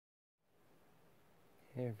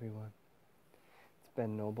Hey everyone, it's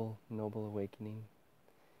been Noble Awakening,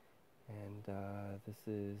 and this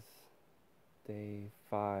is day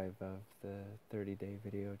 5 of the 30-day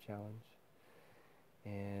video challenge.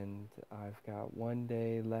 And I've got one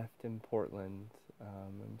day left in Portland.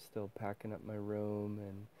 I'm still packing up my room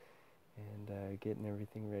and getting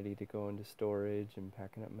everything ready to go into storage and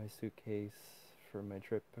packing up my suitcase for my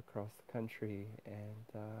trip across the country.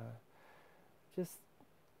 And just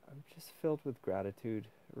I'm just filled with gratitude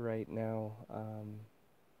right now.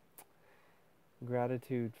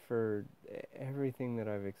 Gratitude for everything that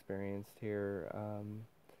I've experienced here.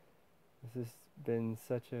 This has been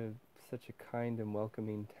such a kind and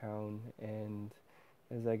welcoming town, and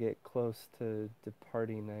as I get close to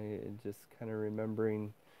departing, I just kind of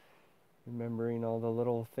remembering all the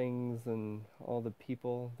little things and all the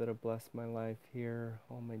people that have blessed my life here,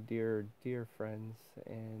 all my dear friends,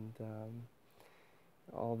 and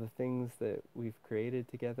all the things that we've created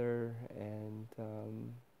together, and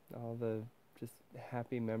all the just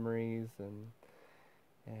happy memories, and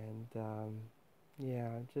yeah,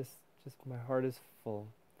 just my heart is full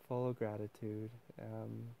of gratitude.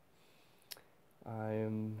 I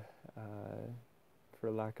am,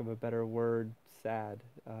 for lack of a better word, sad.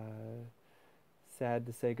 Sad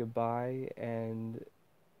to say goodbye, and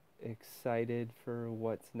excited for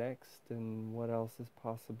what's next and what else is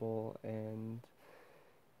possible, and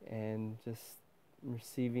just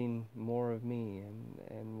receiving more of me,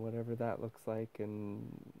 and whatever that looks like,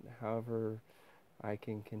 and however I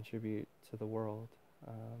can contribute to the world.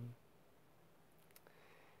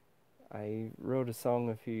 I wrote a song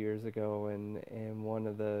a few years ago, and one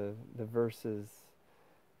of the verses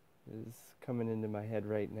is coming into my head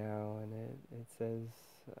right now, and it says,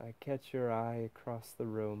 "I catch your eye across the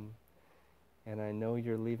room, and I know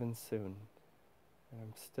you're leaving soon, and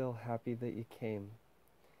I'm still happy that you came.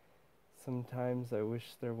 Sometimes I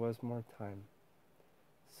wish there was more time,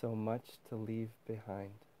 so much to leave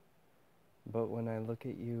behind. But when I look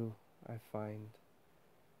at you, I find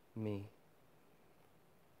me."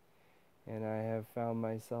 And I have found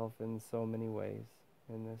myself in so many ways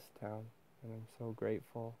in this town, and I'm so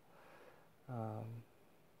grateful.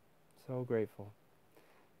 So grateful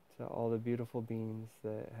to all the beautiful beings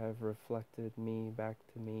that have reflected me back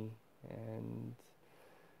to me, and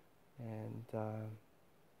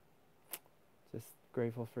just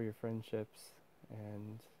grateful for your friendships,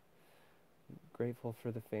 and grateful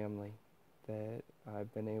for the family that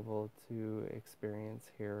I've been able to experience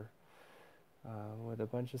here, with a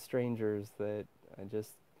bunch of strangers that I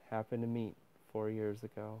just happened to meet 4 years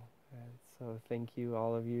ago. And so thank you,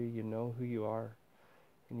 all of you. You know who you are,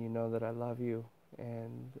 and you know that I love you,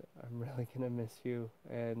 and I'm really gonna miss you,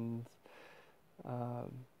 and I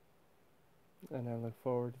look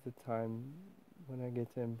forward to the time when I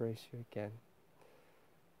get to embrace you again.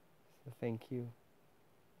 So thank you,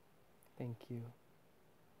 thank you,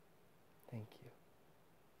 thank you.